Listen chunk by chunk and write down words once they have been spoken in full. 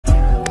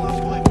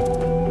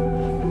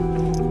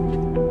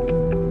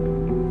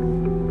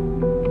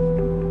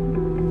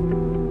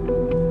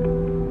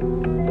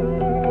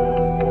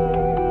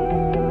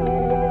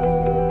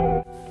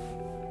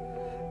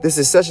This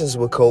is Sessions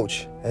with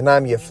Coach, and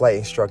I'm your flight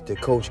instructor,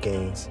 Coach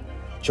Gaines.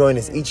 Join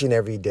us each and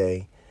every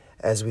day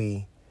as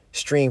we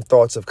stream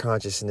thoughts of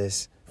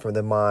consciousness from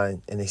the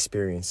mind and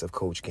experience of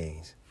Coach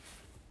Gaines.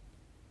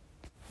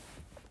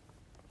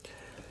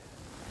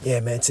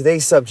 Yeah, man,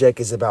 today's subject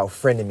is about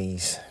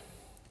frenemies.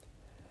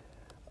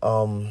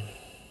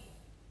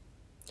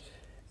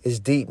 It's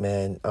deep,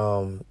 man.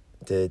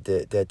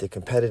 The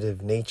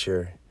competitive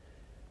nature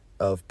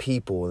of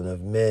people and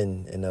of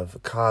men and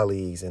of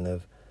colleagues and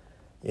of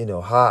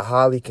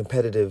highly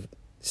competitive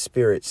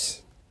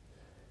spirits,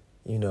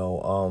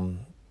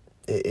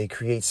 it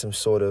creates some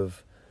sort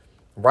of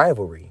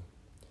rivalry.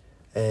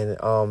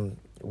 And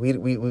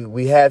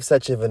we have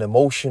such of an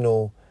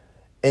emotional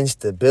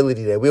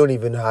instability that we don't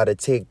even know how to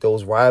take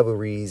those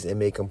rivalries and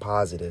make them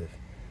positive.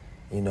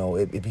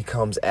 It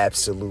becomes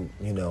absolute,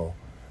 you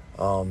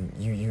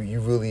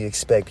really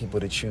expect people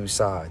to choose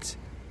sides,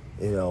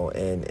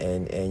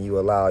 and you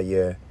allow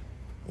your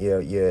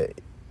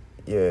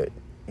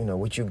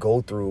what you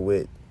go through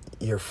with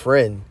your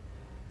friend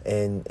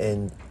and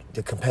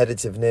the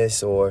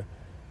competitiveness or,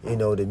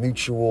 the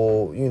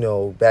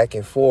mutual, back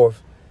and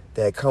forth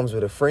that comes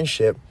with a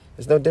friendship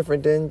is no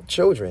different than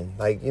children.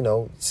 Like,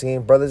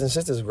 seeing brothers and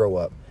sisters grow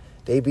up.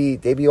 They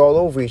be all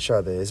over each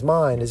other. It's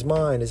mine, it's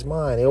mine, it's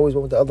mine. They always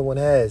want what the other one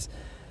has.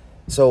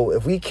 So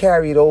if we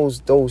carry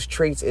those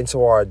traits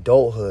into our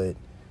adulthood,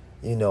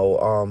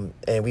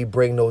 and we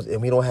bring those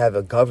and we don't have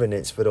a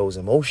governance for those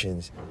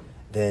emotions,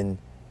 then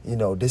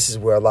this is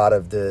where a lot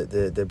of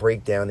the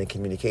breakdown in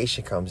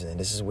communication comes in.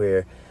 This is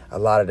where a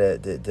lot of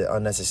the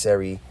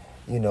unnecessary,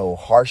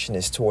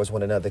 harshness towards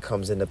one another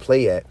comes into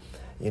play at.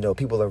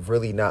 People are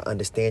really not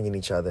understanding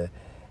each other.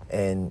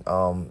 And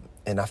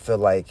I feel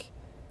like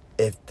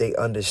if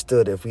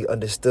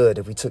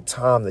we took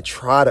time to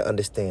try to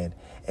understand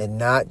and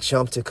not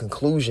jump to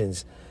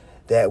conclusions,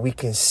 that we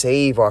can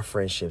save our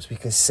friendships, we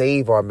can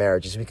save our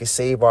marriages, we can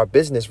save our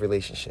business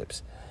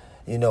relationships,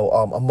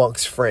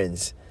 amongst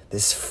friends.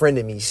 This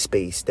frenemy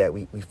space that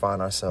we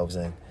find ourselves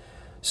in.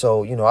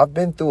 So, I've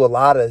been through a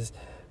lot of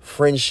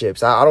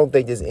friendships. I don't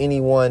think there's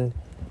anyone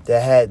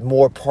that had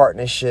more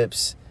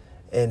partnerships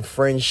and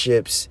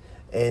friendships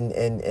in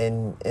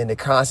a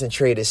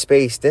concentrated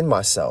space than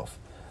myself.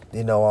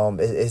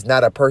 It's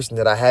not a person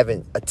that I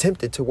haven't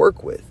attempted to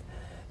work with,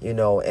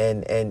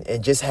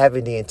 and just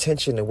having the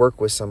intention to work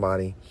with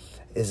somebody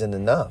isn't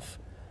enough.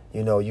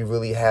 You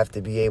really have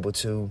to be able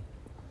to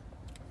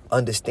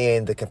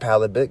understand the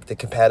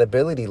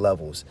compatibility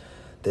levels,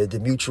 the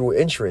mutual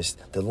interest,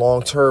 the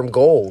long-term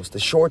goals, the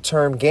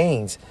short-term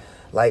gains.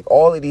 Like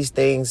all of these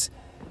things,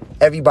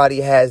 everybody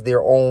has their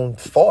own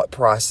thought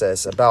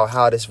process about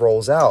how this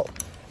rolls out.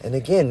 And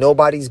again,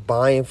 nobody's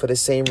buying for the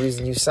same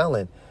reason you're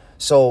selling.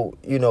 So,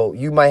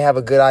 you might have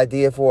a good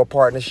idea for a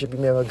partnership. You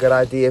may have a good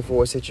idea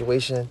for a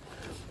situation,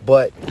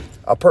 but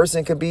a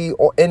person could be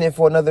in it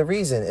for another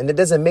reason. And it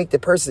doesn't make the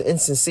person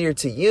insincere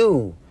to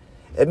you.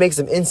 It makes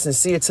them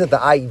insincere to the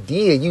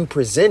idea you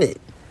presented.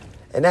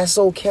 And that's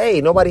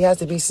okay. Nobody has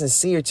to be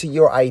sincere to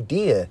your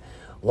idea.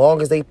 Long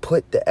as they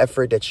put the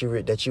effort that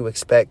you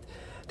expect,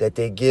 that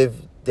they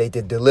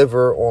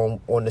deliver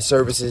on the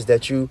services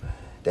that you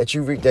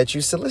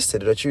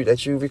solicited,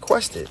 that you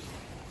requested.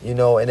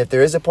 And if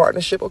there is a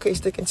partnership, okay,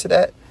 sticking to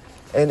that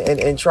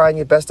and trying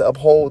your best to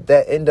uphold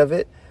that end of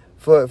it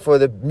for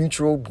the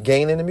mutual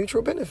gain and the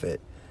mutual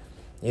benefit.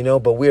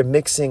 But we're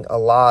mixing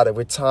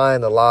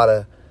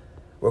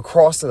we're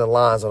crossing the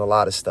lines on a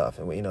lot of stuff,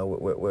 and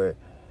we're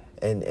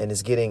it's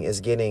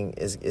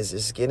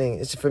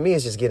for me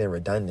it's just getting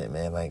redundant,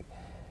 man. Like,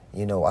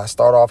 I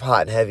start off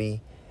hot and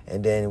heavy,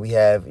 and then we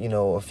have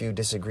a few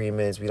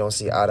disagreements, we don't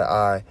see eye to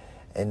eye,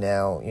 and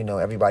now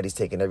everybody's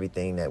taking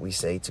everything that we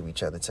say to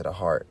each other to the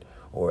heart,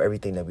 or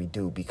everything that we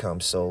do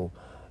becomes so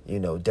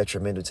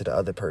detrimental to the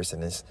other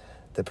person.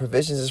 The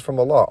provisions is from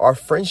Allah. Our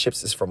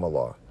friendships is from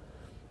Allah.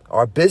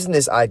 Our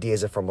business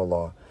ideas are from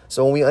Allah.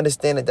 So when we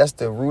understand that that's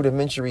the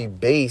rudimentary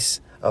base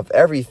of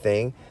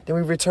everything, then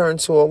we return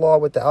to Allah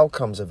with the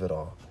outcomes of it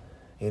all.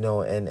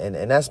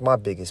 And that's my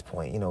biggest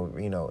point.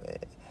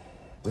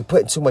 We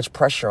put too much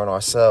pressure on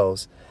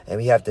ourselves, and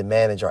we have to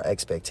manage our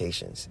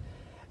expectations.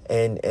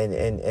 And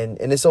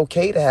it's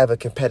okay to have a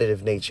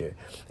competitive nature.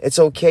 It's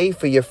okay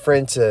for your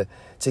friend to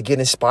get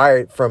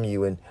inspired from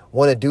you and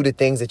want to do the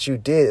things that you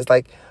did. It's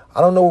like, I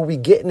don't know where we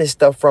getting this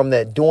stuff from,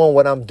 that doing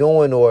what I'm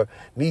doing or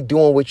me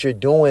doing what you're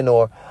doing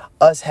or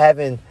us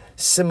having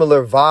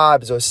similar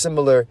vibes or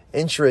similar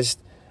interest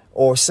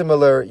or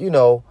similar,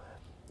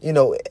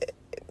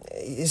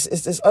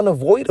 it's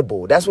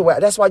unavoidable. That's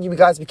why you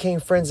guys became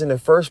friends in the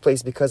first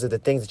place, because of the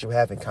things that you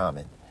have in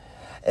common.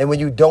 And when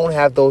you don't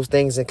have those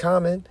things in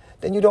common,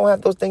 then you don't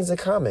have those things in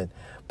common.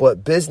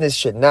 But business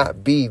should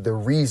not be the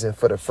reason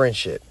for the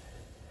friendship.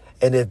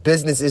 And if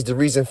business is the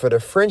reason for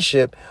the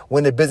friendship,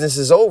 when the business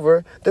is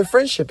over, the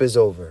friendship is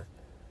over.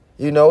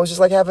 It's just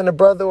like having a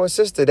brother or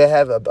sister that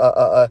have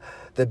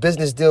the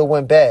business deal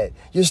went bad.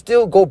 You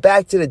still go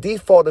back to the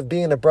default of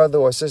being a brother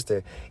or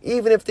sister,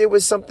 even if there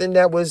was something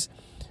that was,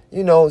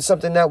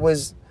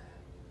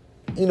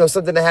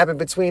 something that happened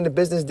between the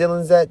business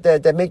dealings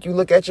that make you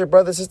look at your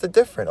brother or sister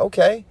different.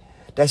 Okay.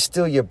 That's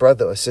still your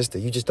brother or sister.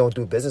 You just don't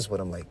do business with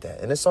them like that.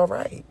 And it's all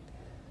right.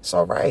 It's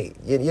all right.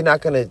 You're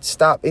not going to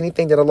stop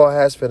anything that Allah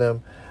has for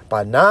them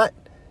by not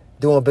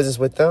doing business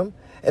with them.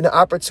 And the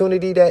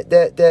opportunity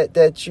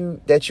that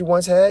you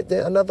once had,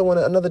 then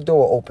another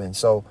door open.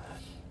 So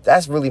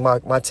that's really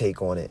my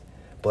take on it.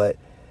 But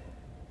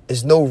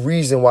there's no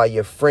reason why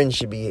your friend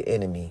should be your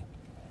enemy.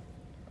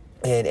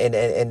 And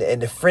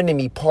the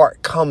frenemy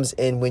part comes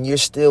in when you're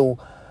still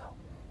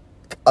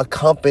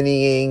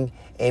accompanying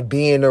and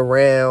being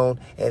around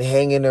and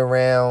hanging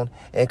around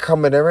and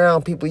coming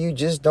around people you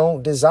just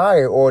don't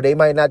desire, or they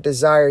might not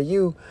desire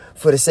you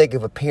for the sake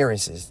of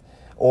appearances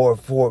or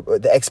for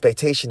the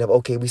expectation of,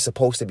 okay, we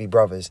supposed to be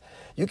brothers.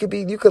 You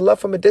could love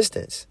from a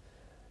distance.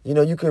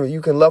 You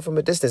can love from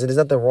a distance, and there's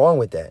nothing wrong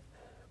with that.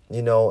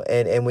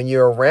 And when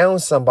you're around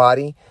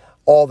somebody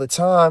all the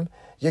time,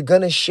 you're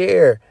going to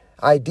share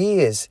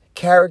ideas.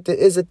 Character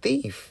is a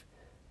thief.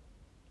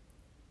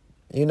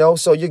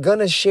 So you're going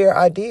to share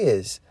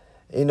ideas,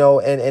 and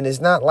it's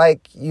not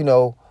like,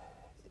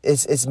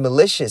 it's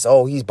malicious.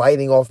 Oh, he's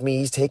biting off me.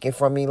 He's taking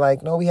from me.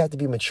 Like, no, we have to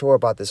be mature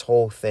about this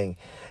whole thing,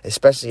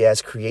 especially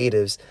as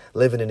creatives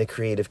living in a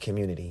creative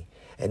community.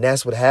 And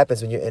that's what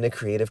happens when you're in a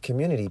creative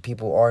community.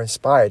 People are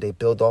inspired. They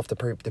build off the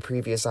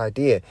previous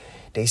idea.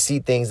 They see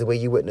things the way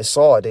you wouldn't have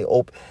saw it.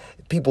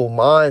 People's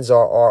minds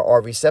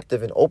are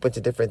receptive and open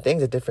to different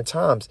things at different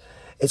times.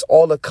 It's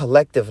all a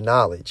collective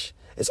knowledge.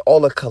 It's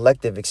all a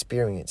collective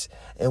experience.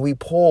 And we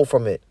pull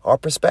from it our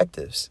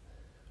perspectives.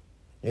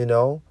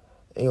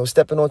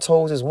 Stepping on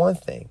toes is one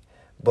thing.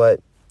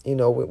 But,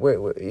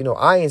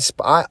 I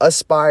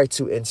aspire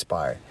to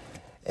inspire.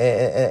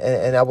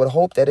 And I would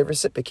hope that it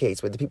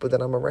reciprocates with the people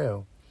that I'm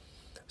around.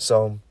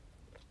 So,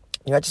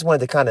 I just wanted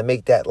to kind of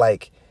make that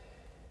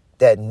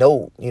that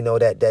note,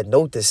 that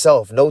note to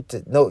self, note to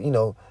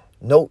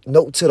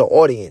the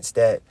audience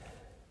that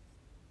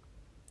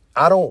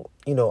I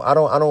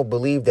don't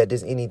believe that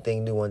there's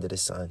anything new under the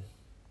sun.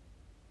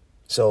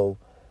 So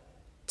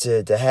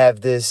to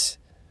have this,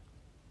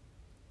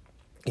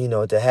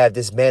 to have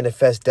this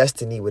manifest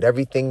destiny with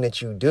everything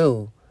that you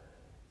do,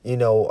 you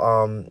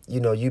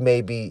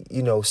may be,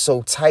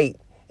 so tight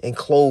and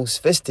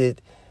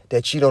closed-fisted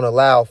that you don't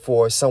allow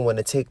for someone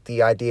to take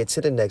the idea to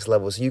the next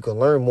level so you can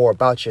learn more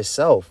about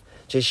yourself,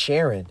 just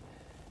sharing,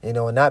 and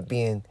not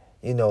being,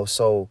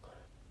 so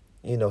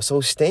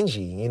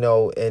stingy,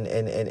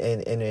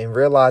 and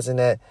realizing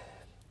that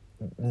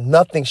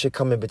nothing should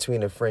come in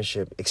between a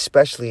friendship,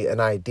 especially an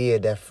idea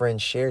that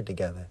friends shared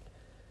together.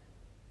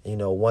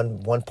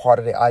 One part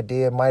of the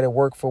idea might have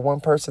worked for one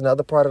person, the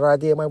other part of the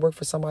idea might work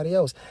for somebody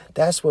else.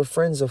 That's what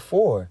friends are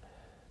for,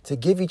 to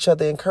give each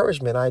other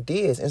encouragement,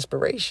 ideas,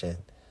 inspiration.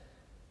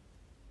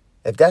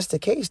 If that's the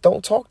case,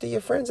 don't talk to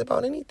your friends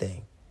about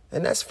anything.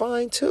 And that's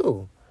fine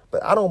too.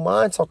 But I don't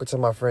mind talking to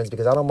my friends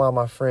because I don't mind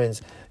my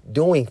friends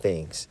doing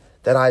things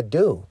that I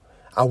do.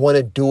 I want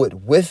to do it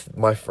with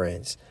my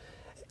friends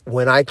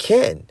when I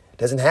can. It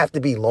doesn't have to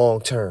be long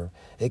term.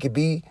 It could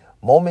be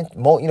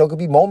it could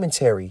be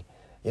momentary.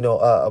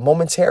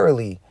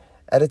 Momentarily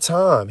at a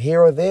time,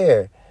 here or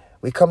there.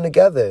 We come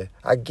together.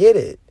 I get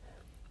it.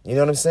 You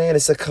know what I'm saying?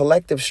 It's a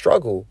collective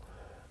struggle.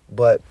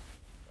 But,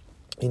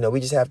 we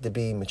just have to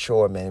be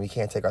mature, man. We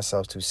can't take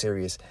ourselves too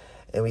serious.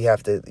 And we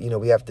have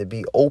to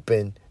be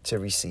open to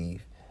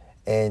receive.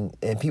 And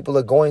people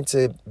are going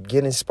to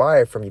get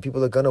inspired from you.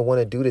 People are going to want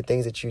to do the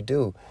things that you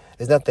do.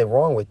 There's nothing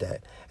wrong with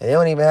that. And they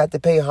don't even have to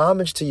pay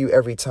homage to you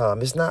every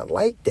time. It's not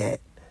like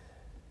that.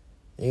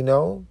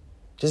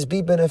 Just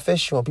be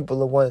beneficial and people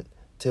will want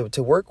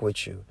to work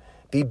with you.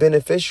 Be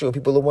beneficial and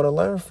people will want to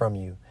learn from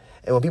you.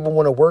 And when people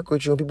want to work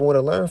with you and people want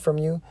to learn from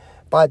you,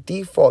 by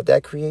default,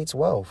 that creates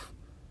wealth.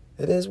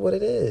 It is what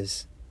it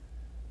is.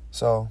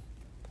 So,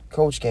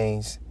 Coach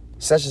Gaines,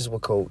 Sessions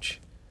with Coach.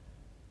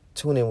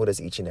 Tune in with us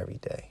each and every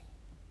day.